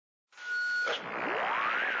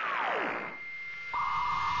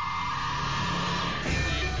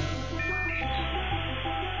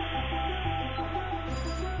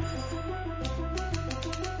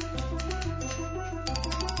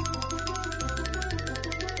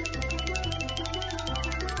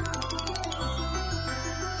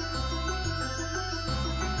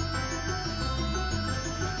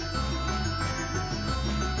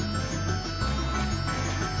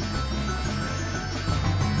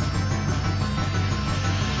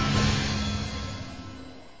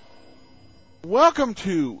Welcome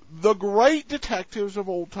to The Great Detectives of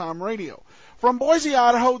Old Time Radio. From Boise,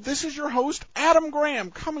 Idaho, this is your host, Adam Graham,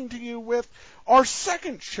 coming to you with our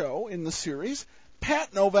second show in the series,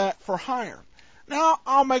 Pat Novak for Hire. Now,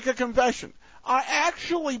 I'll make a confession. I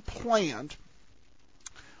actually planned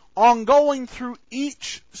on going through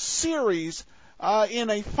each series in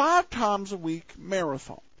a 5 times a week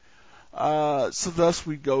marathon. So thus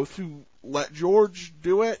we'd go through Let George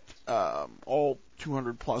Do It, all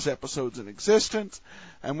 200 plus episodes in existence,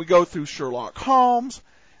 and we go through Sherlock Holmes,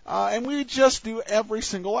 and we just do every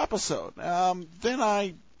single episode. Then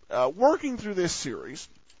I, working through this series,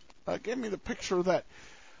 gave me the picture that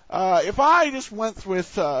if I just went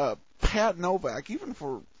with Pat Novak, even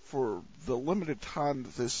for the limited time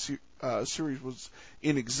that this series was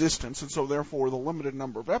in existence, and so therefore the limited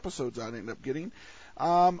number of episodes I'd end up getting,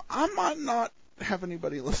 I might not have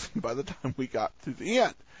anybody listening by the time we got through the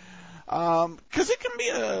end. Because it can be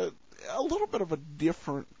a little bit of a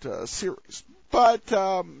different series. But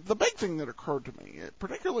the big thing that occurred to me,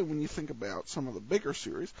 particularly when you think about some of the bigger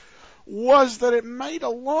series, was that it made a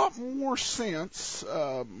lot more sense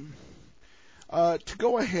to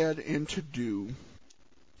go ahead and to do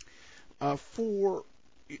 5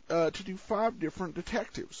 different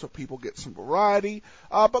detectives, so people get some variety,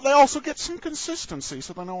 but they also get some consistency,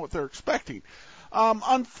 so they know what they're expecting.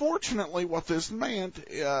 Unfortunately, what this meant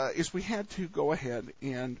is we had to go ahead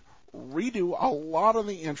and redo a lot of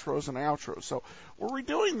the intros and outros. So we're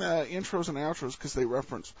redoing the intros and outros because they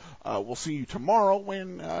reference "We'll see you tomorrow,"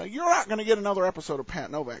 when you're not going to get another episode of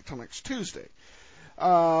Pat Novak till next Tuesday.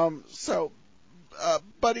 But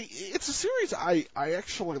it's a series I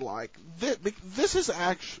actually like.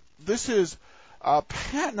 This is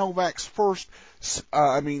Pat Novak's first.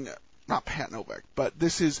 Not Pat Novak, but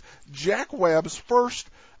this is Jack Webb's first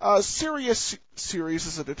serious series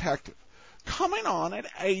as a detective, coming on at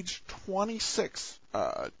age 26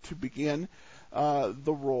 to begin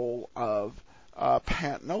the role of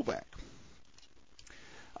Pat Novak.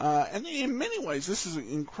 And in many ways, this is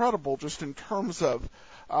incredible, just in terms of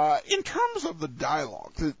the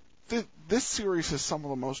dialogue. This series has some of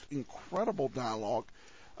the most incredible dialogue,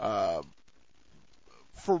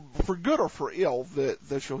 for good or for ill,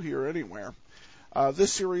 that you'll hear anywhere.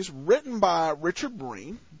 This series, written by Richard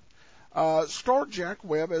Breen, starred Jack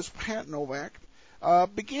Webb as Pat Novak,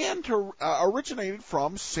 originated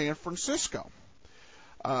from San Francisco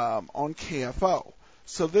on KFO.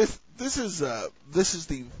 So this is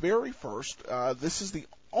the very first. This is the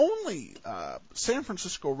only San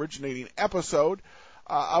Francisco originating episode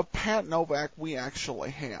of Pat Novak we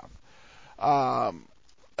actually have.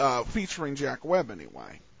 Featuring Jack Webb,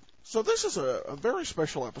 anyway. So this is a very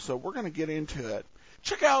special episode. We're going to get into it.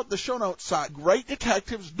 Check out the show notes site,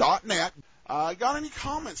 greatdetectives.net. Got any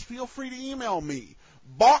comments? Feel free to email me,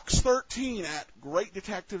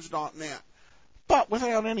 box13@greatdetectives.net. But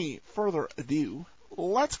without any further ado,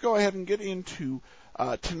 let's go ahead and get into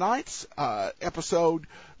tonight's episode,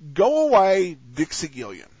 Go Away, Dixie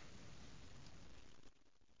Gillian.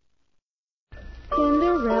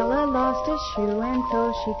 Cinderella lost a shoe and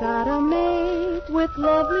so she got a maid. With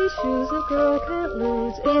lovely shoes a girl can't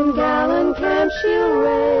lose. In Gallon Camp she'll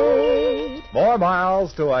raid. More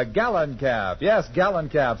miles to a Gallon Cap. Yes, Gallon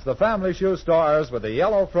Caps, the family shoe stores with the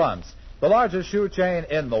yellow fronts. The largest shoe chain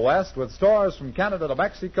in the West, with stores from Canada to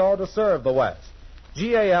Mexico to serve the West.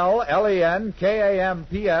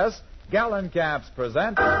 GALLENKAMPS, Gallon Caps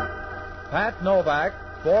present Pat Novak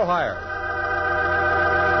for Hire.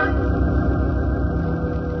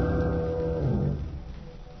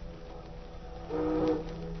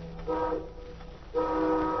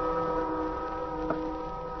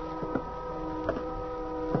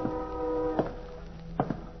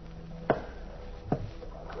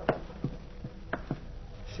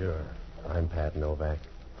 Sure, I'm Pat Novak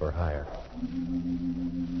for hire.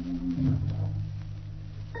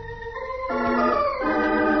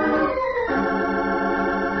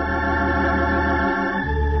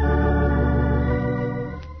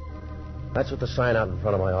 That's what the sign out in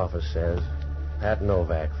front of my office says. Pat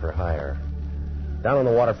Novak for hire. Down on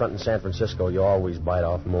the waterfront in San Francisco, you always bite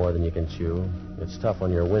off more than you can chew. It's tough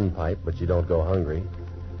on your windpipe, but you don't go hungry.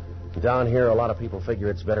 Down here, a lot of people figure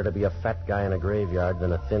it's better to be a fat guy in a graveyard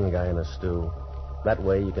than a thin guy in a stew. That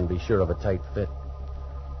way you can be sure of a tight fit.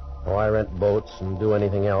 Oh, I rent boats and do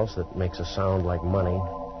anything else that makes a sound like money.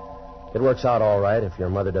 It works out all right if your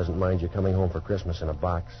mother doesn't mind you coming home for Christmas in a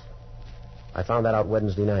box. I found that out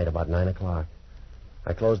Wednesday night about 9 o'clock.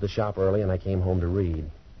 I closed the shop early and I came home to read.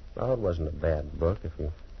 Oh, it wasn't a bad book if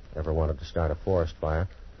you ever wanted to start a forest fire.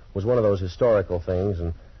 It was one of those historical things,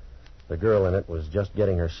 and The girl in it was just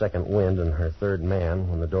getting her second wind and her third man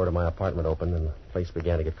when the door to my apartment opened and the place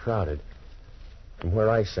began to get crowded. From where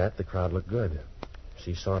I sat, the crowd looked good.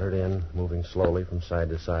 She sauntered in, moving slowly from side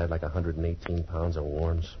to side like 118 pounds of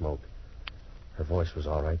warm smoke. Her voice was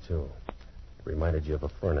all right, too. It reminded you of a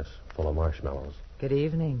furnace full of marshmallows. Good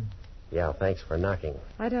evening. Yeah, thanks for knocking.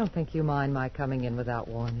 I don't think you mind my coming in without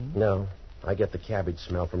warning. No, I get the cabbage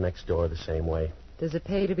smell from next door the same way. Does it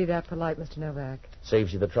pay to be that polite, Mr. Novak?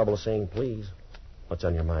 Saves you the trouble of saying please. What's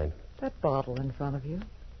on your mind? That bottle in front of you.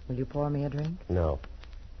 Will you pour me a drink? No.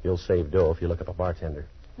 You'll save dough if you look up a bartender.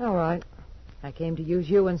 All right. I came to use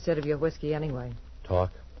you instead of your whiskey anyway.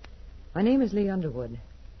 Talk. My name is Lee Underwood.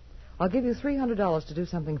 I'll give you $300 to do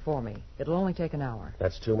something for me. It'll only take an hour.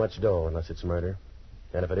 That's too much dough unless it's murder.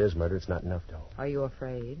 And if it is murder, it's not enough dough. Are you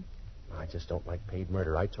afraid? I just don't like paid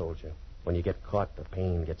murder, I told you. When you get caught, the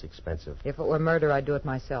pain gets expensive. If it were murder, I'd do it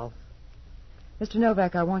myself. Mr.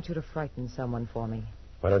 Novak, I want you to frighten someone for me.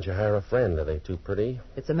 Why don't you hire a friend? Are they too pretty?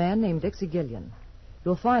 It's a man named Dixie Gillian.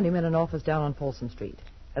 You'll find him in an office down on Folsom Street,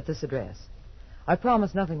 at this address. I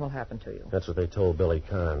promise nothing will happen to you. That's what they told Billy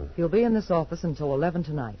Kahn. He'll be in this office until 11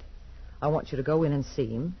 tonight. I want you to go in and see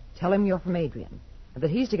him, tell him you're from Adrian, and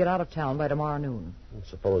that he's to get out of town by tomorrow noon.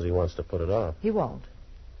 Suppose he wants to put it off. He won't.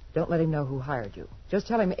 Don't let him know who hired you. Just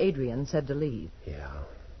tell him Adrian said to leave. Yeah.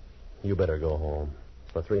 You better go home.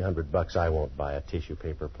 For $300, I won't buy a tissue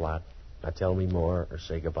paper plot. Now tell me more or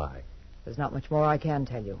say goodbye. There's not much more I can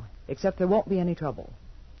tell you, except there won't be any trouble.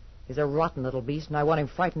 He's a rotten little beast, and I want him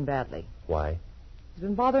frightened badly. Why? He's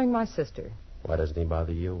been bothering my sister. Why doesn't he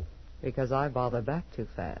bother you? Because I bother back too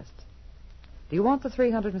fast. Do you want the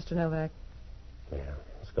 $300, Mr. Novak? Yeah,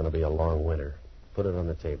 it's going to be a long winter. Put it on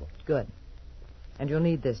the table. Good. And you'll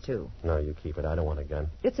need this, too. No, you keep it. I don't want a gun.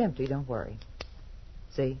 It's empty, don't worry.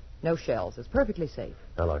 See? No shells. It's perfectly safe.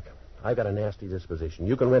 Now, look, I've got a nasty disposition.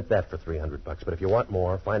 You can rent that for $300, but if you want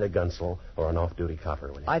more, find a gunsel or an off-duty copper,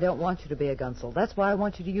 will you? I don't want you to be a gunsel. That's why I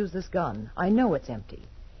want you to use this gun. I know it's empty.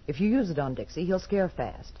 If you use it on Dixie, he'll scare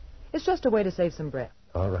fast. It's just a way to save some breath.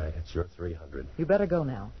 All right, it's your $300. You better go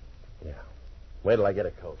now. Yeah. Wait till I get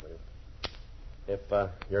a coat, will you? If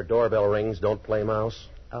your doorbell rings, don't play mouse.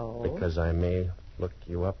 Oh? Because I may look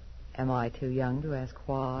you up. Am I too young to ask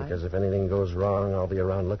why? Because if anything goes wrong, I'll be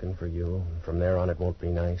around looking for you. And from there on, it won't be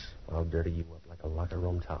nice. I'll dirty you up like a locker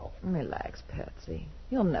room towel. Relax, Patsy.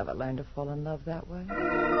 You'll never learn to fall in love that way.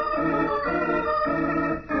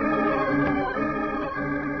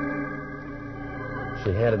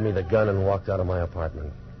 She handed me the gun and walked out of my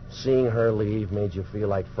apartment. Seeing her leave made you feel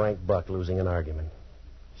like Frank Buck losing an argument.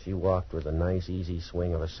 She walked with a nice, easy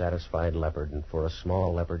swing of a satisfied leopard, and for a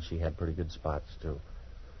small leopard, she had pretty good spots, too.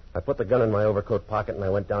 I put the gun in my overcoat pocket, and I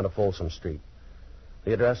went down to Folsom Street.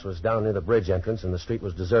 The address was down near the bridge entrance, and the street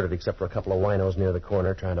was deserted except for a couple of winos near the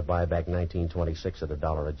corner trying to buy back 1926 at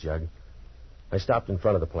 $1 a jug. I stopped in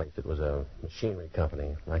front of the place. It was a machinery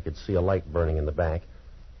company. I could see a light burning in the back.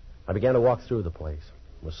 I began to walk through the place.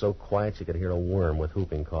 It was so quiet you could hear a worm with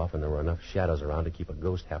whooping cough, and there were enough shadows around to keep a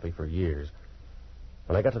ghost happy for years.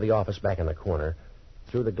 When I got to the office back in the corner,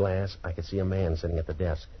 through the glass, I could see a man sitting at the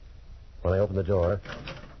desk. When I opened the door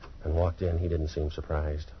and walked in, he didn't seem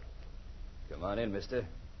surprised. Come on in, mister.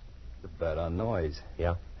 The bet on noise.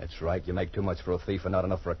 Yeah? That's right. You make too much for a thief and not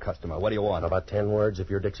enough for a customer. What do you want? About 10 words if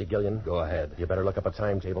you're Dixie Gillian. Go ahead. You better look up a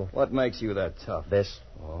timetable. What makes you that tough? This.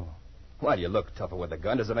 Oh. Why do you look tougher with a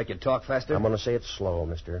gun? Does it make you talk faster? I'm going to say it slow,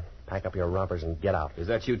 mister. Pack up your rompers and get out. Is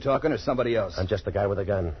that you talking or somebody else? I'm just the guy with a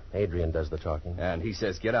gun. Adrian does the talking. And he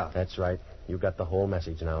says get out. That's right. You got the whole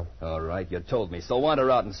message now. All right, you told me. So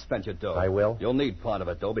wander out and spend your dough. I will. You'll need part of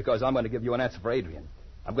it, though, because I'm going to give you an answer for Adrian.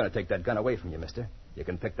 I'm going to take that gun away from you, mister. You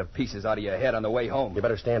can pick the pieces out of your head on the way home. You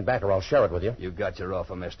better stand back or I'll share it with you. You got your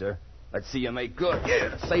offer, mister. Let's see you make good.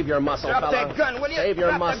 Yeah. Save your muscle, Drop fella. that gun, will you? Save your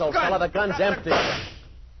Drop muscle, the gun. fella. The gun's empty.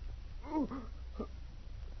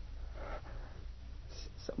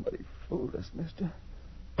 Somebody fooled us, mister.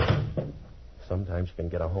 Sometimes you can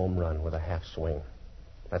get a home run with a half swing.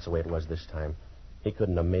 That's the way it was this time. He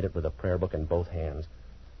couldn't have made it with a prayer book in both hands.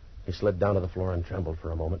 He slid down to the floor and trembled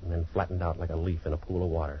for a moment and then flattened out like a leaf in a pool of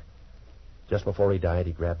water. Just before he died,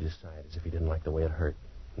 he grabbed his side as if he didn't like the way it hurt.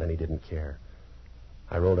 And then he didn't care.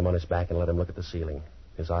 I rolled him on his back and let him look at the ceiling.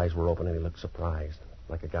 His eyes were open and he looked surprised,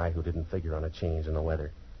 like a guy who didn't figure on a change in the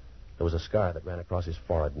weather. There was a scar that ran across his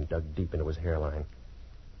forehead and dug deep into his hairline.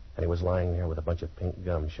 And he was lying there with a bunch of pink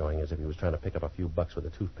gum showing as if he was trying to pick up a few bucks with a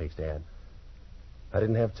toothpaste ad. I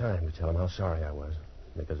didn't have time to tell him how sorry I was,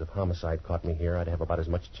 because if homicide caught me here, I'd have about as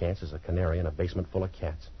much chance as a canary in a basement full of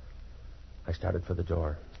cats. I started for the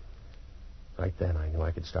door. Right then, I knew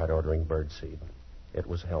I could start ordering birdseed. It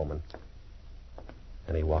was Hellman.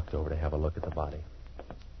 and he walked over to have a look at the body.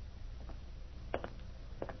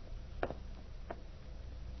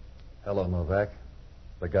 Hello, Novak.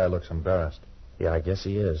 The guy looks embarrassed. Yeah, I guess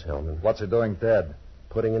he is, Hellman. What's he doing dead?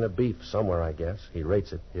 Putting in a beef somewhere, I guess. He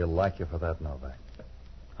rates it. He'll like you for that, Novak.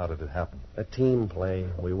 How did it happen? A team play.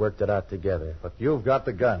 We worked it out together. But you've got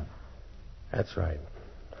the gun. That's right.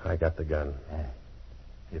 I got the gun.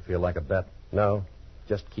 You feel like a bet? No,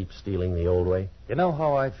 just keep stealing the old way. You know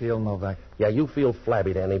how I feel, Novak? Yeah, you feel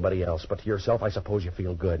flabby to anybody else, but to yourself, I suppose you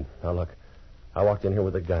feel good. Now, look, I walked in here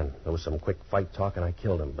with a gun. There was some quick fight talk, and I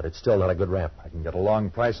killed him, but it's still not a good rap. I can get a long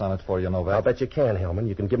price on it for you, Novak. I'll bet you can, Hellman.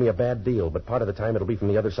 You can give me a bad deal, but part of the time it'll be from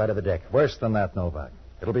the other side of the deck. Worse than that, Novak.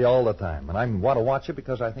 It'll be all the time, and I want to watch you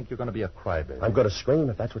because I think you're going to be a crybaby. I'm going to scream,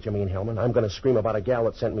 if that's what you mean, Hellman. I'm going to scream about a gal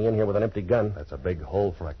that sent me in here with an empty gun. That's a big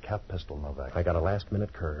hole for a cap pistol, Novak. I got a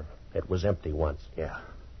last-minute curve. It was empty once. Yeah.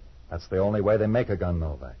 That's the only way they make a gun,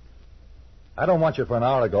 Novak. I don't want you for an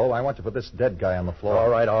hour ago. I want you for this dead guy on the floor. All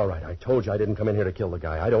right. I told you I didn't come in here to kill the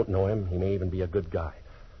guy. I don't know him. He may even be a good guy.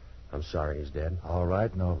 I'm sorry he's dead. All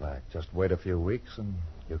right, Novak. Just wait a few weeks, and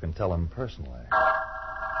you can tell him personally.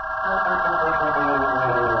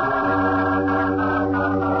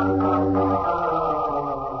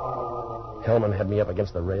 Hellman had me up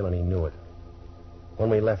against the rail, and he knew it. When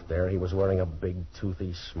we left there, he was wearing a big,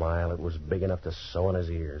 toothy smile. It was big enough to sew on his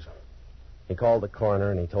ears. He called the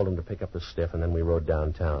coroner, and he told him to pick up the stiff, and then we rode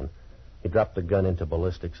downtown. He dropped the gun into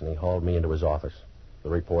ballistics, and he hauled me into his office. The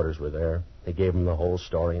reporters were there. They gave him the whole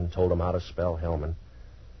story and told him how to spell Hellman.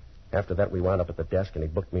 After that, we wound up at the desk, and he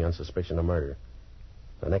booked me on suspicion of murder.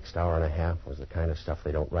 The next hour and a half was the kind of stuff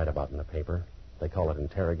they don't write about in the paper. They call it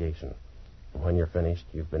interrogation. And when you're finished,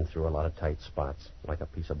 you've been through a lot of tight spots, like a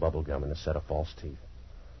piece of bubble gum in a set of false teeth.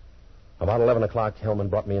 About 11 o'clock,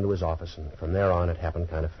 Hellman brought me into his office, and from there on, it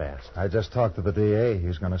happened kind of fast. I just talked to the DA.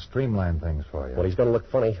 He's going to streamline things for you. Well, he's going to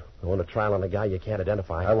look funny, going to trial on a guy you can't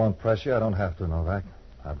identify. I won't press you. I don't have to, Novak.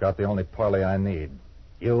 I've got the only parley I need.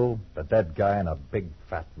 You, the dead guy, and a big,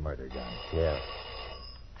 fat murder gun. Yeah.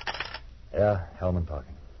 Yeah, Hellman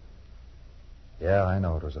talking. Yeah, I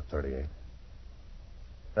know it was a .38.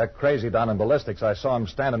 That crazy down in ballistics, I saw him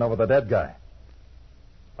standing over the dead guy.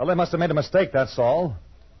 Well, they must have made a mistake, that's all.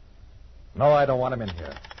 No, I don't want him in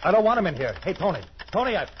here. I don't want him in here. Hey, Tony.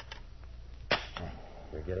 Tony, You're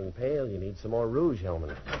getting pale. You need some more rouge,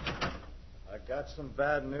 Hellman. I got some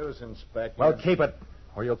bad news, Inspector. well, keep it,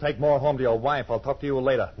 or you'll take more home to your wife. I'll talk to you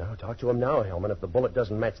later. No, talk to him now, Hellman. If the bullet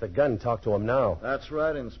doesn't match the gun, talk to him now. That's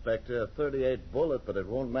right, Inspector. A .38 bullet, but it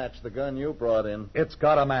won't match the gun you brought in. It's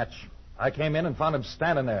got a match. I came in and found him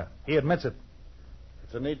standing there. He admits it.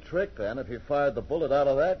 It's a neat trick, then. If he fired the bullet out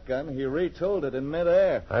of that gun, he retooled it in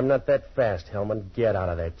midair. I'm not that fast, Hellman. Get out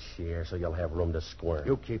of that chair so you'll have room to squirm.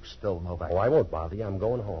 You keep still, Novak. Oh, I won't bother you. I'm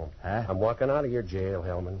going home. Huh? I'm walking out of your jail,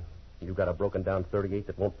 Hellman. You got a broken-down .38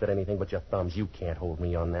 that won't fit anything but your thumbs. You can't hold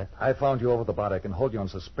me on that. I found you over the body. I can hold you on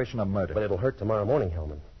suspicion of murder. But it'll hurt tomorrow morning,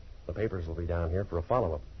 Hellman. The papers will be down here for a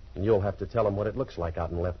follow-up. And you'll have to tell them what it looks like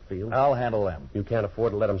out in left field. I'll handle them. You can't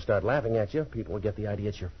afford to let them start laughing at you. People will get the idea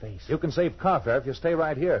it's your face. You can save car fare if you stay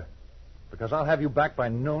right here. Because I'll have you back by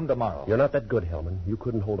noon tomorrow. You're not that good, Hellman. You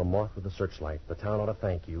couldn't hold a moth with a searchlight. The town ought to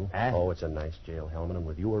thank you. Huh? Oh, it's a nice jail, Hellman, and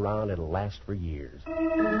with you around, it'll last for years.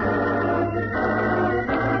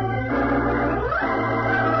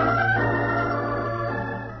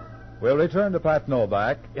 We'll return to Pat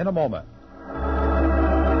Novak in a moment.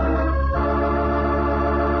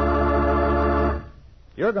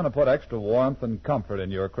 You're going to put extra warmth and comfort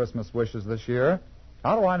in your Christmas wishes this year.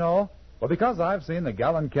 How do I know? Well, because I've seen the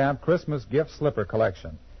Gallencamp Christmas gift slipper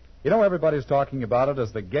collection. You know, everybody's talking about it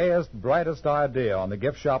as the gayest, brightest idea on the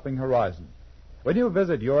gift shopping horizon. When you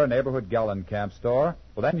visit your neighborhood Gallencamp store,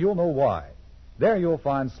 well, then you'll know why. There you'll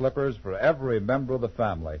find slippers for every member of the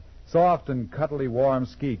family. Soft and cuddly warm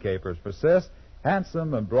ski capers for Sis,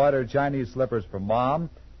 handsome embroidered Chinese slippers for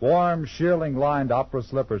Mom, warm shearling-lined opera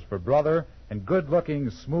slippers for Brother, and good-looking,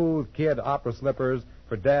 smooth kid opera slippers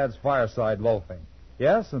for Dad's fireside loafing.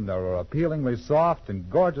 Yes, and there are appealingly soft and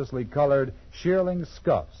gorgeously colored shearling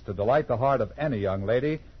scuffs to delight the heart of any young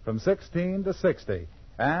lady from 16 to 60,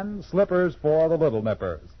 and slippers for the little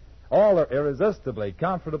nippers. All are irresistibly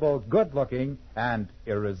comfortable, good-looking, and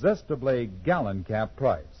irresistibly Gallencamp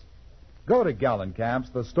price. Go to Gallencamp's,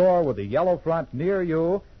 the store with the yellow front near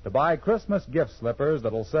you, to buy Christmas gift slippers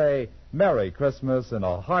that'll say Merry Christmas in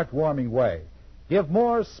a heartwarming way. Give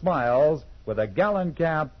more smiles with a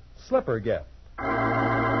Gallencamp slipper gift.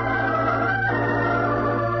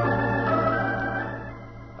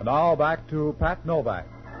 And now back to Pat Novak.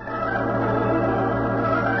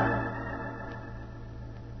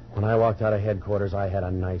 When I walked out of headquarters, I had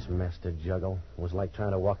a nice mess to juggle. It was like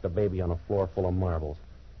trying to walk the baby on a floor full of marbles.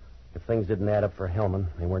 If things didn't add up for Hellman,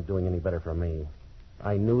 they weren't doing any better for me.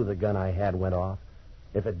 I knew the gun I had went off.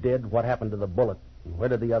 If it did, what happened to the bullet? And where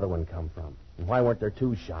did the other one come from? And why weren't there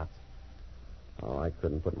 2 shots? Oh, I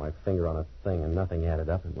couldn't put my finger on a thing, and nothing added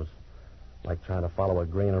up. It was like trying to follow a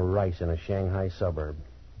grain of rice in a Shanghai suburb.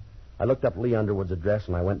 I looked up Lee Underwood's address,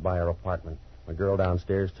 and I went by her apartment. The girl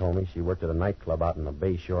downstairs told me she worked at a nightclub out on the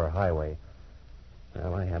Bayshore Highway.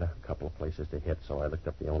 Well, I had a couple of places to hit, so I looked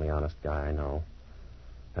up the only honest guy I know.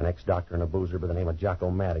 An ex-doctor and a boozer by the name of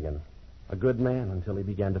Jocko Madigan. A good man until he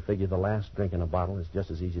began to figure the last drink in a bottle is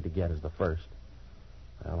just as easy to get as the first.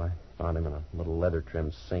 Well, I found him in a little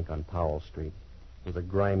leather-trimmed sink on Powell Street. It was a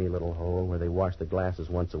grimy little hole where they washed the glasses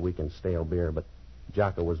once a week in stale beer, but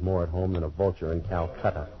Jocko was more at home than a vulture in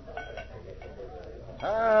Calcutta.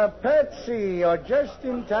 Patsy, you're just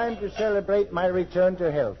in time to celebrate my return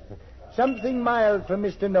to health. Something mild for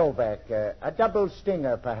Mr. Novak. A double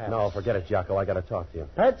stinger, perhaps. No, forget it, Jocko. I got to talk to you.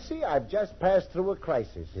 Patsy, I've just passed through a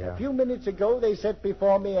crisis. Yeah. A few minutes ago, they set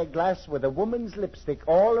before me a glass with a woman's lipstick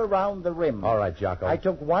all around the rim. All right, Jocko. I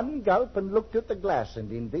took one gulp and looked at the glass,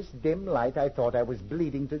 and in this dim light, I thought I was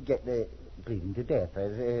bleeding to death.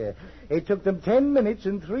 It took them 10 minutes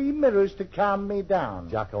and 3 mirrors to calm me down.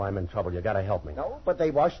 Jocko, I'm in trouble. You got to help me. No, but they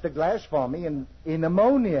washed the glass for me in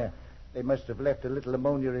ammonia. They must have left a little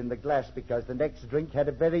ammonia in the glass because the next drink had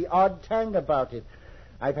a very odd tang about it.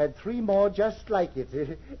 I've had 3 more just like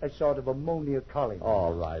it, a sort of ammonia colony.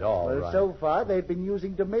 All right. So far, they've been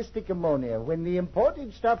using domestic ammonia. When the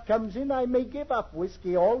imported stuff comes in, I may give up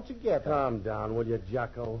whiskey altogether. Calm down, will you,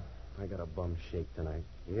 Jocko? I got a bum shake tonight.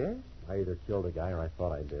 Yeah? I either killed a guy or I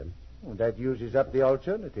thought I did. Well, that uses up the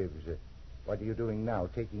alternatives. What are you doing now,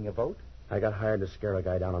 taking a vote? I got hired to scare a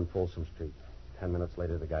guy down on Folsom Street. 10 minutes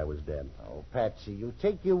later, the guy was dead. Oh, Patsy, you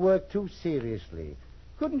take your work too seriously.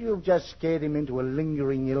 Couldn't you have just scared him into a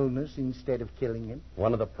lingering illness instead of killing him?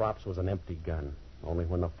 One of the props was an empty gun. Only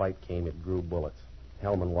when the fight came, it grew bullets.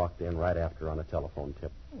 Hellman walked in right after on a telephone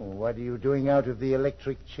tip. Oh, what are you doing out of the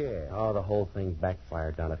electric chair? Oh, the whole thing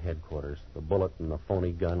backfired down at headquarters. The bullet and the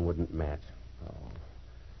phony gun wouldn't match. Oh,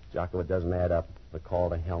 Jocko, it doesn't add up. The call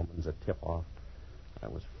to Hellman's a tip-off. I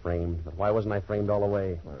was framed, but why wasn't I framed all the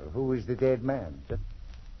way? Well, who is the dead man? It's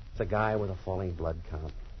a guy with a falling blood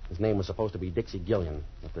count. His name was supposed to be Dixie Gillian,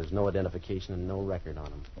 but there's no identification and no record on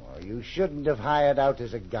him. Oh, you shouldn't have hired out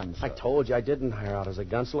as a gunsel. I told you I didn't hire out as a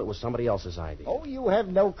gunsel. It was somebody else's idea. Oh, you have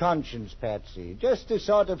no conscience, Patsy. Just a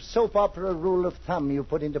sort of soap opera rule of thumb you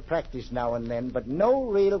put into practice now and then, but no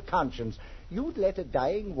real conscience. You'd let a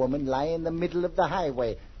dying woman lie in the middle of the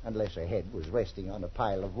highway, unless her head was resting on a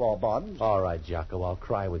pile of war bonds. All right, Jocko, I'll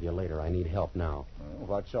cry with you later. I need help now. Oh,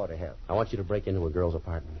 what sort of help? I want you to break into a girl's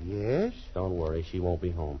apartment. Yes? Don't worry, she won't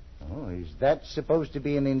be home. Oh, is that supposed to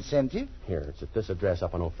be an incentive? Here, it's at this address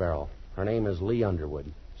up on O'Farrell. Her name is Lee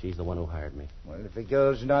Underwood. She's the one who hired me. Well, if the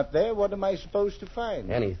girl's not there, what am I supposed to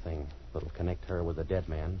find? Anything that'll connect her with the dead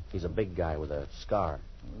man. He's a big guy with a scar.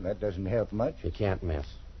 Well, that doesn't help much. You can't miss.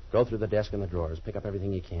 Go through the desk and the drawers. Pick up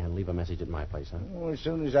everything you can. Leave a message at my place, huh? Oh, as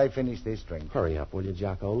soon as I finish this drink. Hurry up, will you,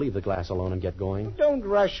 Jocko? Leave the glass alone and get going. Don't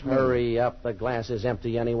rush me. Hurry up. The glass is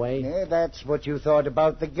empty anyway. Yeah, that's what you thought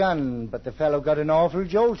about the gun, but the fellow got an awful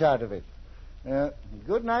jolt out of it.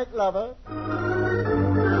 Good night, lover.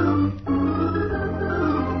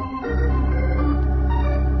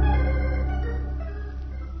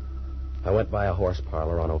 I went by a horse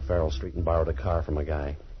parlor on O'Farrell Street and borrowed a car from a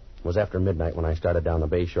guy. It was after midnight when I started down the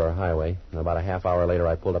Bayshore Highway, and about a half hour later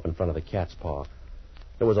I pulled up in front of the Cat's Paw.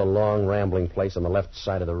 It was a long, rambling place on the left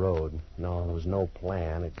side of the road. No, there was no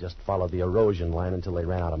plan. It just followed the erosion line until they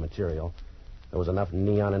ran out of material. There was enough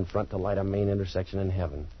neon in front to light a main intersection in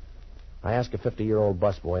heaven. I asked a 50-year-old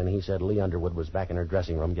busboy, and he said Lee Underwood was back in her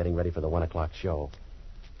dressing room getting ready for the 1 o'clock show.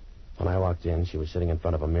 When I walked in, she was sitting in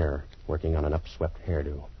front of a mirror, working on an upswept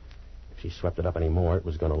hairdo. If she swept it up any more, it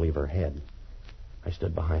was going to leave her head. I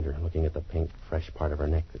stood behind her, looking at the pink, fresh part of her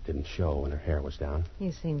neck that didn't show when her hair was down.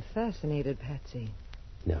 You seem fascinated, Patsy.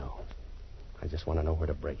 No. I just want to know where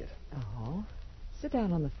to break it. Oh. Sit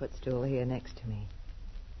down on the footstool here next to me.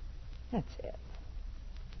 That's it.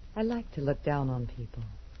 I like to look down on people.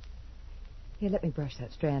 Here, let me brush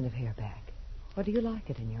that strand of hair back. Or do you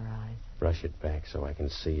like it in your eyes? Brush it back so I can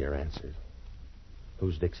see your answers.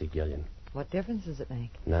 Who's Dixie Gillian? What difference does it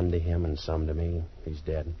make? None to him and some to me. He's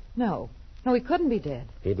dead. No, he couldn't be dead.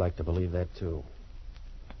 He'd like to believe that, too.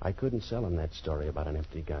 I couldn't sell him that story about an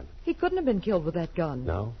empty gun. He couldn't have been killed with that gun.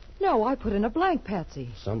 No? No, I put in a blank, Patsy.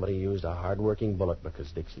 Somebody used a hard-working bullet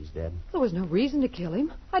because Dixie's dead. There was no reason to kill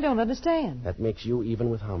him. I don't understand. That makes you even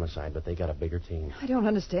with homicide, but they got a bigger team. I don't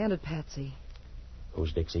understand it, Patsy.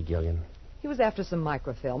 Who's Dixie Gillian? He was after some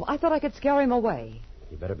microfilm. I thought I could scare him away.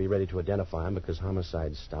 You better be ready to identify him because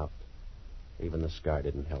homicide stopped. Even the scar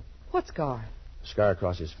didn't help. What scar? Scar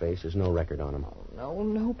across his face. There's no record on him. Oh,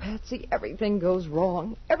 no, Patsy. Everything goes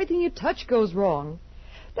wrong. Everything you touch goes wrong.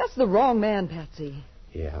 That's the wrong man, Patsy.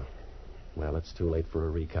 Yeah. Well, it's too late for a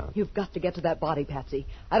recount. You've got to get to that body, Patsy.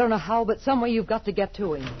 I don't know how, but some way you've got to get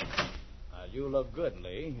to him. You look good,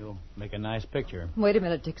 Lee. You'll make a nice picture. Wait a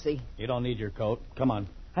minute, Dixie. You don't need your coat. Come on.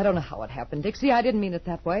 I don't know how it happened, Dixie. I didn't mean it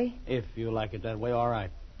that way. If you like it that way, all right.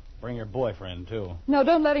 Bring your boyfriend, too. No,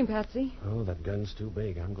 don't let him, Patsy. Oh, that gun's too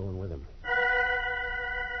big. I'm going with him.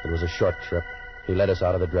 It was a short trip. He led us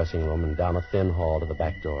out of the dressing room and down a thin hall to the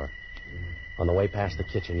back door. On the way past the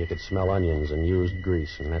kitchen, you could smell onions and used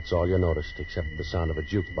grease, and that's all you noticed, except the sound of a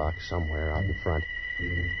jukebox somewhere out in front,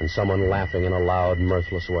 and someone laughing in a loud,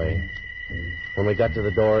 mirthless way. When we got to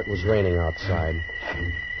the door, it was raining outside.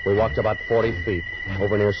 We walked about 40 feet,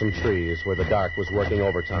 over near some trees, where the dark was working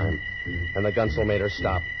overtime, and the gunsel made her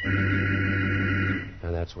stop.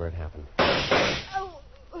 And that's where it happened.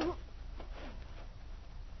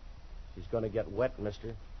 She's going to get wet,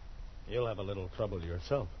 mister. You'll have a little trouble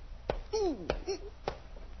yourself.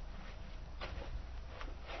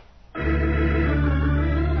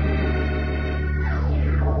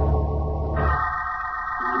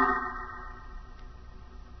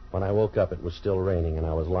 When I woke up, it was still raining, and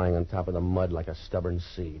I was lying on top of the mud like a stubborn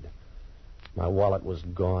seed. My wallet was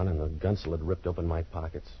gone, and the gunsel had ripped open my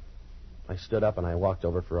pockets. I stood up, and I walked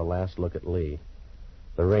over for a last look at Lee.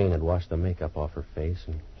 The rain had washed the makeup off her face,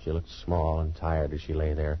 and she looked small and tired as she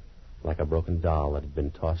lay there, like a broken doll that had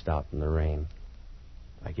been tossed out in the rain.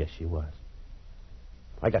 I guess she was.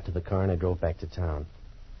 I got to the car, and I drove back to town.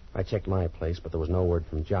 I checked my place, but there was no word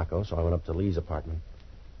from Jocko, so I went up to Lee's apartment.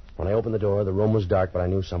 When I opened the door, the room was dark, but I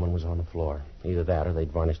knew someone was on the floor. Either that or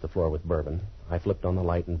they'd varnished the floor with bourbon. I flipped on the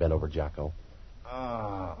light and bent over Jocko.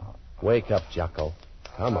 Wake up, Jocko.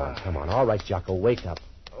 Come on. All right, Jocko, wake up.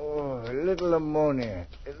 Oh, a little ammonia.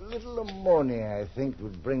 I think,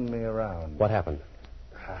 would bring me around. What happened?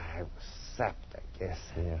 I was sapped, I guess.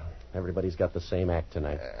 Yeah, everybody's got the same act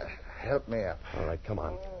tonight. Help me up. All right, come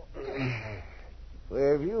on.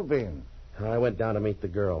 Where have you been? I went down to meet the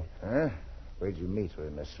girl. Huh? Where'd you meet her?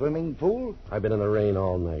 In a swimming pool? I've been in the rain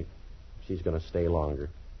all night. She's going to stay longer.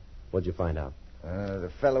 What'd you find out?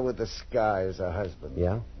 The fellow with the scar is her husband.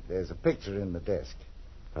 Yeah? There's a picture in the desk.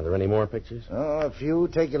 Are there any more pictures? Oh, a few.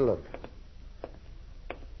 Take a look.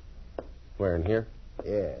 Where, in here?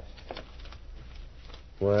 Yes.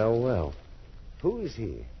 Well. Who is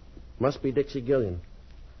he? Must be Dixie Gillian.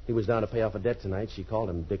 He was down to pay off a debt tonight. She called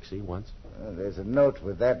him Dixie once. There's a note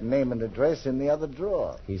with that name and address in the other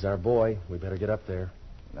drawer. He's our boy. We better get up there.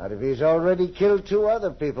 Not if he's already killed 2 other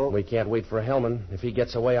people. We can't wait for Hellman. If he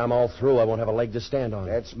gets away, I'm all through. I won't have a leg to stand on.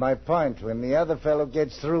 That's my point. When the other fellow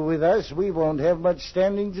gets through with us, we won't have much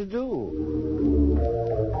standing to do.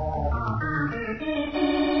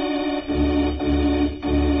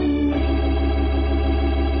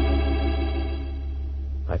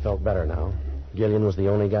 I felt better now. Gillian was the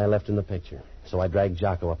only guy left in the picture, so I dragged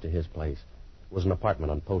Jocko up to his place. It was an apartment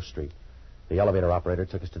on Post Street. The elevator operator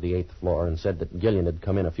took us to the 8th floor and said that Gillian had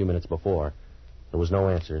come in a few minutes before. There was no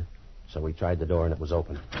answer, so we tried the door and it was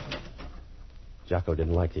open. Jocko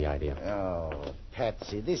didn't like the idea. Oh,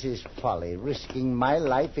 Patsy, this is folly. Risking my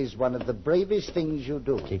life is one of the bravest things you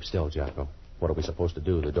do. Keep still, Jocko. What are we supposed to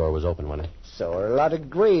do? The door was open, wasn't it? So are a lot of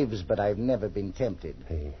graves, but I've never been tempted.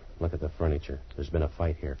 Hey, look at the furniture. There's been a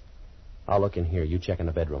fight here. I'll look in here. You check in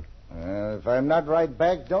the bedroom. If I'm not right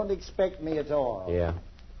back, don't expect me at all. Yeah.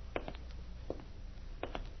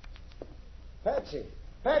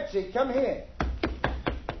 Patsy, come here.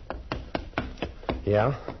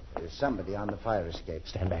 Yeah? There's somebody on the fire escape.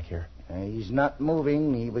 Stand back here. He's not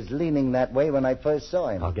moving. He was leaning that way when I first saw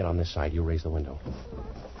him. I'll get on this side. You raise the window.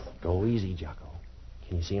 Go easy, Jocko.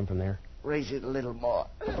 Can you see him from there? Raise it a little more.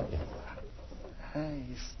 Yeah.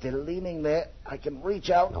 He's still leaning there. I can reach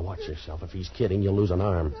out. Now watch yourself. If he's kidding, you'll lose an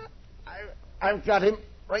arm. I've got him.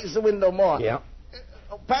 Raise the window more. Yeah.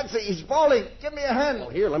 Oh, Patsy, he's falling. Give me a hand. Oh,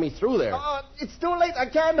 here, let me through there. Oh, it's too late. I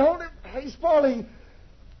can't hold him. He's falling.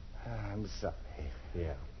 I'm sorry.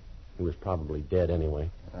 Yeah. He was probably dead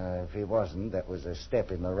anyway. If he wasn't, that was a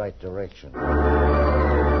step in the right direction.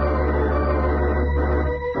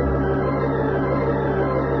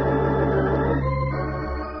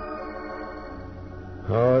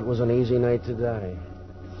 Oh, it was an easy night to die.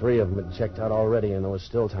 3 of them had checked out already, and there was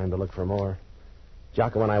still time to look for more.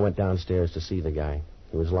 Jocko and I went downstairs to see the guy.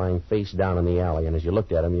 He was lying face down in the alley, and as you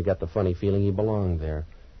looked at him, you got the funny feeling he belonged there.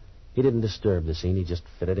 He didn't disturb the scene. He just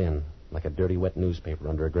fitted in, like a dirty, wet newspaper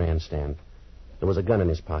under a grandstand. There was a gun in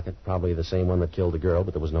his pocket, probably the same one that killed the girl,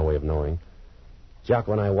 but there was no way of knowing.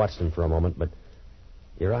 Jocko and I watched him for a moment, but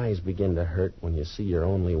your eyes begin to hurt when you see your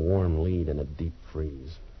only warm lead in a deep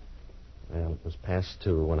freeze. Well, it was past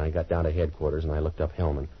 2 when I got down to headquarters, and I looked up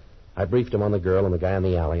Hellman. I briefed him on the girl and the guy in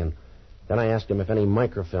the alley, and then I asked him if any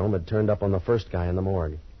microfilm had turned up on the first guy in the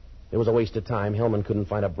morgue. It was a waste of time. Hellman couldn't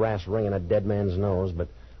find a brass ring in a dead man's nose, but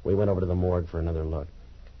we went over to the morgue for another look.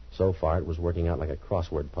 So far, it was working out like a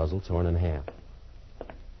crossword puzzle torn in half.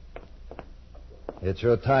 It's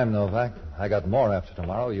your time, Novak. I got more after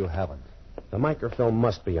tomorrow. You haven't. The microfilm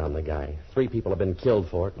must be on the guy. 3 people have been killed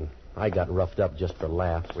for it, and I got roughed up just for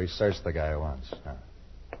laughs. We searched the guy once.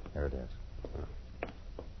 Here it is.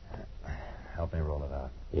 Help me roll it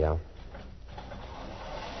out. Yeah.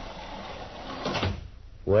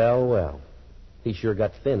 Well, well. He sure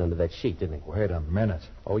got thin under that sheet, didn't he? Wait a minute.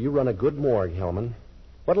 Oh, you run a good morgue, Hellman.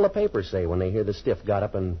 What'll the papers say when they hear the stiff got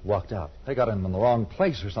up and walked out? They got him in the wrong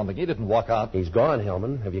place or something. He didn't walk out. He's gone,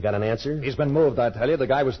 Hellman. Have you got an answer? He's been moved, I tell you. The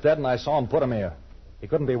guy was dead, and I saw him put him here. He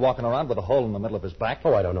couldn't be walking around with a hole in the middle of his back.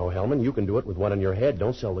 Oh, I don't know, Hellman. You can do it with one in your head.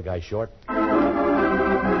 Don't sell the guy short.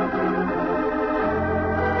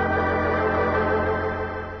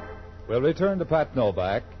 We'll return to Pat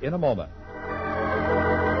Novak in a moment.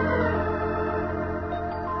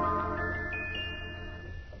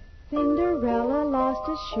 Cinderella lost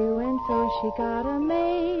a shoe and so she got a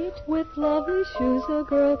maid. With lovely shoes a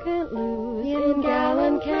girl can't lose. In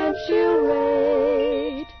gallant camp she'll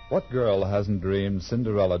raid. What girl hasn't dreamed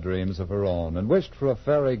Cinderella dreams of her own and wished for a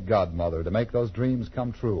fairy godmother to make those dreams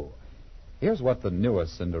come true? Here's what the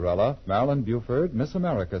newest Cinderella, Marilyn Buford, Miss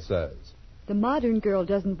America, says. The modern girl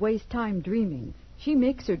doesn't waste time dreaming. She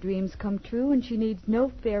makes her dreams come true, and she needs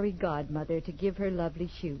no fairy godmother to give her lovely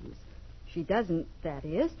shoes. She doesn't, that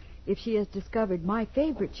is, if she has discovered my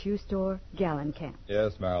favorite shoe store, Gallencamp.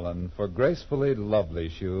 Yes, Marilyn. For gracefully lovely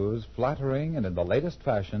shoes, flattering and in the latest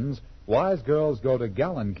fashions, wise girls go to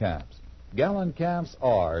Gallencamps. Gallencamps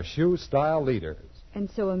are shoe-style leaders. And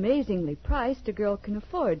so amazingly priced, a girl can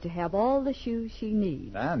afford to have all the shoes she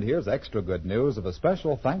needs. And here's extra good news of a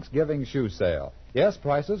special Thanksgiving shoe sale. Yes,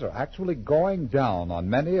 prices are actually going down on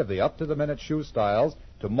many of the up-to-the-minute shoe styles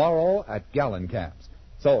tomorrow at Gallencamps.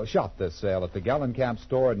 So shop this sale at the Gallencamp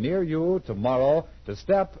store near you tomorrow to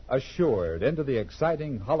step assured into the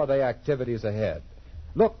exciting holiday activities ahead.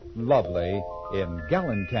 Look lovely in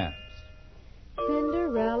Gallencamps.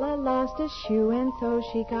 Cinderella lost a shoe and so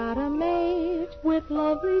she got a maid. With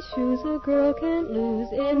lovely shoes a girl can't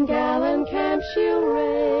lose. In Gallencamp she'll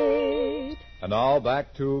raid. And now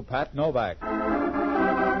back to Pat Novak.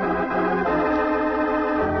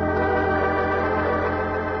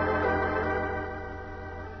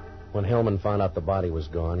 When Hellman found out the body was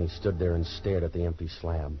gone, he stood there and stared at the empty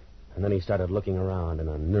slab. And then he started looking around in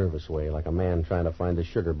a nervous way, like a man trying to find the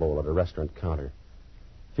sugar bowl at a restaurant counter.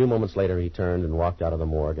 A few moments later, he turned and walked out of the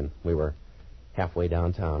morgue, and we were halfway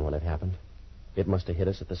downtown when it happened. It must have hit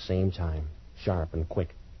us at the same time, sharp and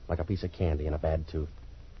quick, like a piece of candy in a bad tooth.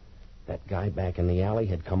 That guy back in the alley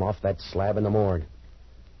had come off that slab in the morgue.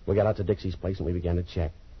 We got out to Dixie's place, and we began to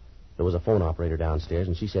check. There was a phone operator downstairs,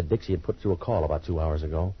 and she said Dixie had put through a call about 2 hours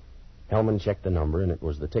ago. Hellman checked the number, and it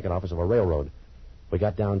was the ticket office of a railroad. We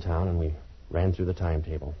got downtown, and we ran through the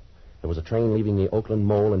timetable. There was a train leaving the Oakland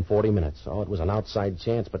Mole in 40 minutes. Oh, it was an outside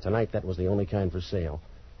chance, but tonight that was the only kind for sale.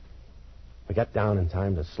 We got down in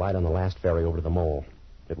time to slide on the last ferry over to the Mole.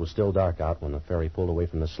 It was still dark out when the ferry pulled away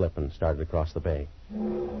from the slip and started across the bay.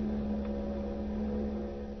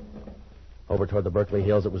 Over toward the Berkeley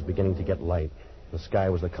Hills, it was beginning to get light. The sky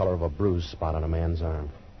was the color of a bruise spot on a man's arm.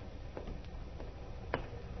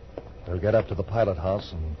 We'll get up to the pilot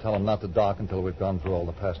house and tell him not to dock until we've gone through all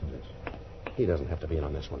the passengers. He doesn't have to be in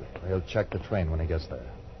on this one. He'll check the train when he gets there.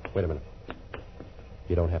 Wait a minute.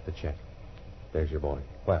 You don't have to check. There's your boy.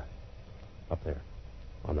 Where? Up there.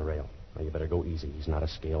 On the rail. Now, you better go easy. He's not a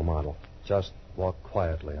scale model. Just walk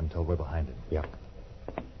quietly until we're behind him. Yeah.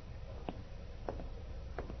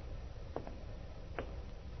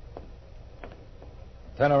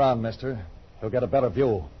 Turn around, mister. He'll get a better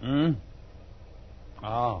view.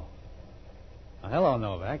 Oh. Well, hello,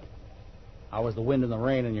 Novak. How was the wind and the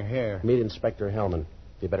rain in your hair? Meet Inspector Hellman.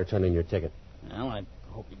 You better turn in your ticket. Well, I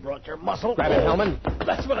hope you brought your muscle. Grab it, Hellman.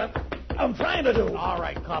 That's what I'm trying to do. All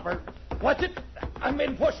right, copper. What's it? I'm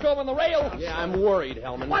being pushed over on the rail. Yeah, I'm worried,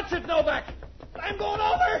 Hellman. What's it, Novak? I'm going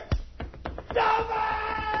over. Novak!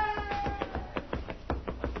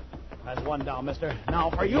 That's one down, mister. Now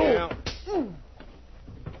for you. Yeah.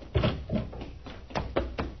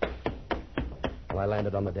 Well, I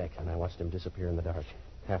landed on the deck, and I watched him disappear in the dark.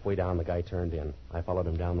 Halfway down, the guy turned in. I followed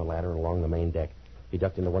him down the ladder and along the main deck. He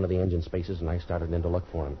ducked into one of the engine spaces, and I started in to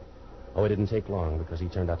look for him. Oh, it didn't take long, because he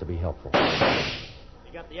turned out to be helpful.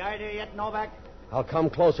 You got the idea yet, Novak? I'll come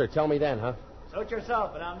closer. Tell me then, huh? Suit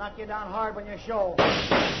yourself, but I'll knock you down hard when you show.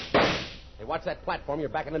 Hey, watch that platform. You're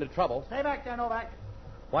backing into trouble. Stay back there, Novak.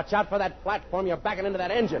 Watch out for that platform. You're backing into that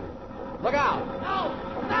engine. Look out. No!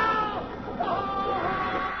 No!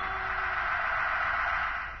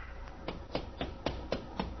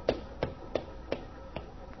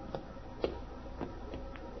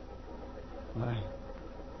 I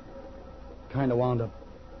kind of wound up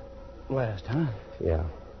last, huh? Yeah.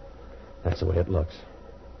 That's the way it looks.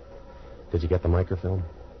 Did you get the microfilm?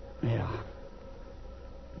 Yeah.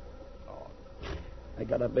 Oh, I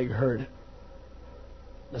got a big hurt.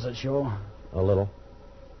 Does it show? A little.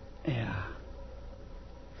 Yeah.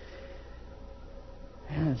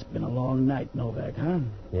 Yeah, it's been a long night, Novak, huh?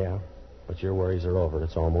 Yeah. But your worries are over.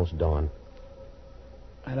 It's almost dawn.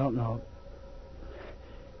 I don't know.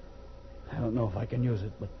 I don't know if I can use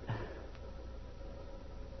it, but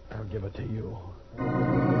I'll give it to you.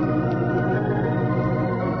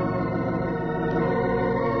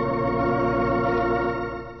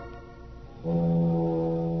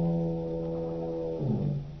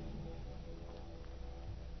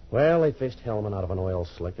 Well, they fished Hellman out of an oil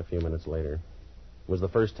slick a few minutes later. It was the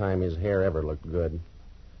first time his hair ever looked good.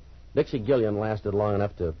 Dixie Gillian lasted long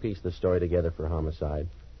enough to piece the story together for homicide.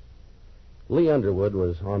 Lee Underwood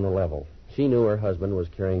was on the level. She knew her husband was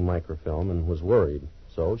carrying microfilm and was worried,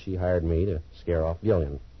 so she hired me to scare off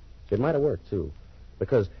Gillian. It might have worked, too,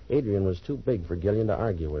 because Adrian was too big for Gillian to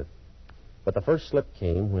argue with. But the first slip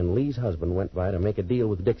came when Lee's husband went by to make a deal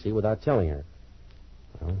with Dixie without telling her.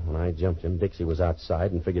 Well, when I jumped him, Dixie was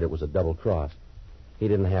outside and figured it was a double cross. He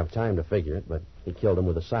didn't have time to figure it, but he killed him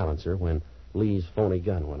with a silencer when Lee's phony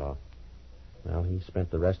gun went off. Well, he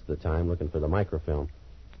spent the rest of the time looking for the microfilm.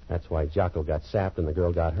 That's why Jocko got sapped and the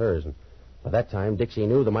girl got hers. And by that time, Dixie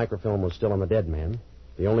knew the microfilm was still on the dead man.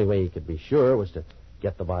 The only way he could be sure was to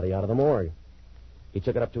get the body out of the morgue. He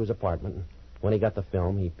took it up to his apartment, and when he got the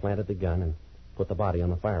film, he planted the gun and put the body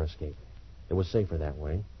on the fire escape. It was safer that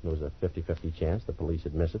way. There was a 50-50 chance the police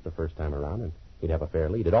would miss it the first time around, and he'd have a fair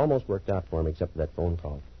lead. It almost worked out for him, except for that phone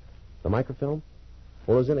call. The microfilm?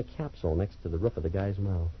 Well, it was in a capsule next to the roof of the guy's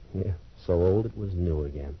mouth. Yeah, so old it was new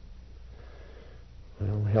again.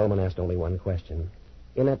 Well, Hellman asked only one question.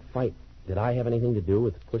 In that fight, did I have anything to do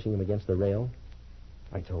with pushing him against the rail?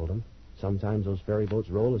 I told him. Sometimes those ferry boats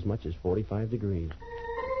roll as much as 45 degrees.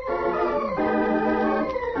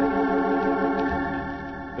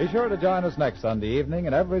 Be sure to join us next Sunday evening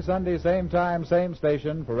and every Sunday, same time, same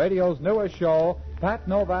station, for radio's newest show, Pat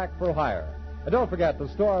Novak for Hire. And don't forget, the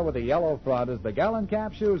store with the yellow front is the Gallon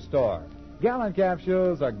Cap Shoe Store. Gallon Cap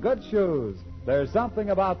shoes are good shoes. There's something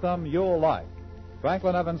about them you'll like.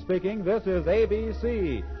 Franklin Evans speaking. This is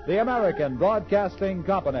ABC, the American Broadcasting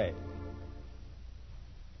Company.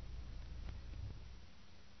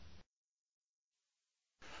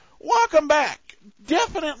 Welcome back.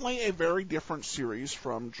 Definitely a very different series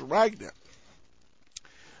from Dragnet.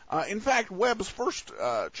 In fact, Webb's first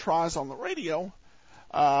tries on the radio,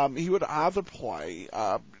 he would either play,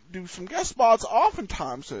 do some guest spots,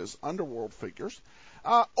 oftentimes as underworld figures,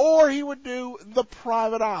 or he would do the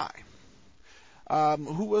private eye,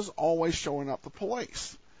 who was always showing up the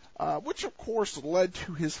police, which of course led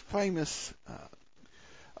to his famous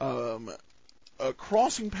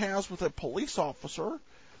crossing paths with a police officer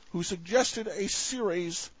who suggested a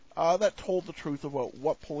series that told the truth about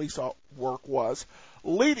what police work was,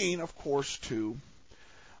 leading, of course, to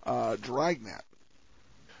Dragnet.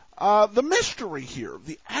 The mystery here,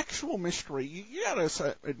 the actual mystery, you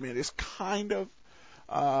gotta admit, is kind of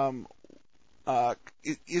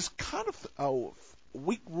a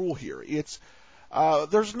weak rule here. It's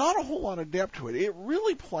there's not a whole lot of depth to it. It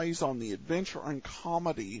really plays on the adventure and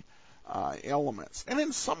comedy elements. And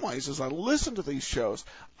in some ways, as I listen to these shows,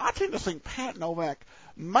 I tend to think Pat Novak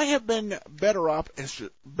may have been better off as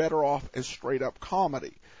straight up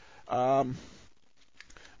comedy. But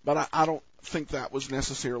I don't think that was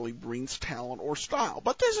necessarily Breen's talent or style.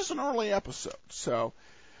 But this is an early episode, so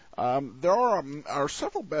there are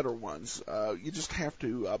several better ones. You just have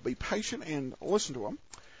to be patient and listen to them.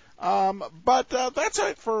 But that's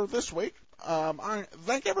it for this week. I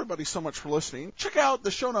thank everybody so much for listening. Check out the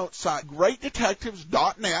show notes site,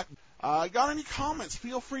 greatdetectives.net. Got any comments,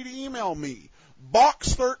 feel free to email me,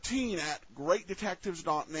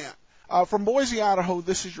 box13@greatdetectives.net. From Boise, Idaho,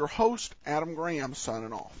 this is your host, Adam Graham,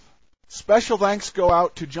 signing off. Special thanks go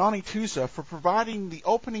out to Johnny Tusa for providing the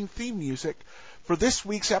opening theme music for this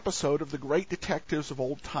week's episode of The Great Detectives of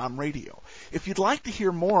Old Time Radio. If you'd like to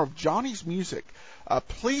hear more of Johnny's music,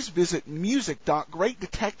 please visit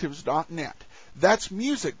music.greatdetectives.net. That's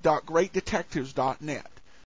music.greatdetectives.net.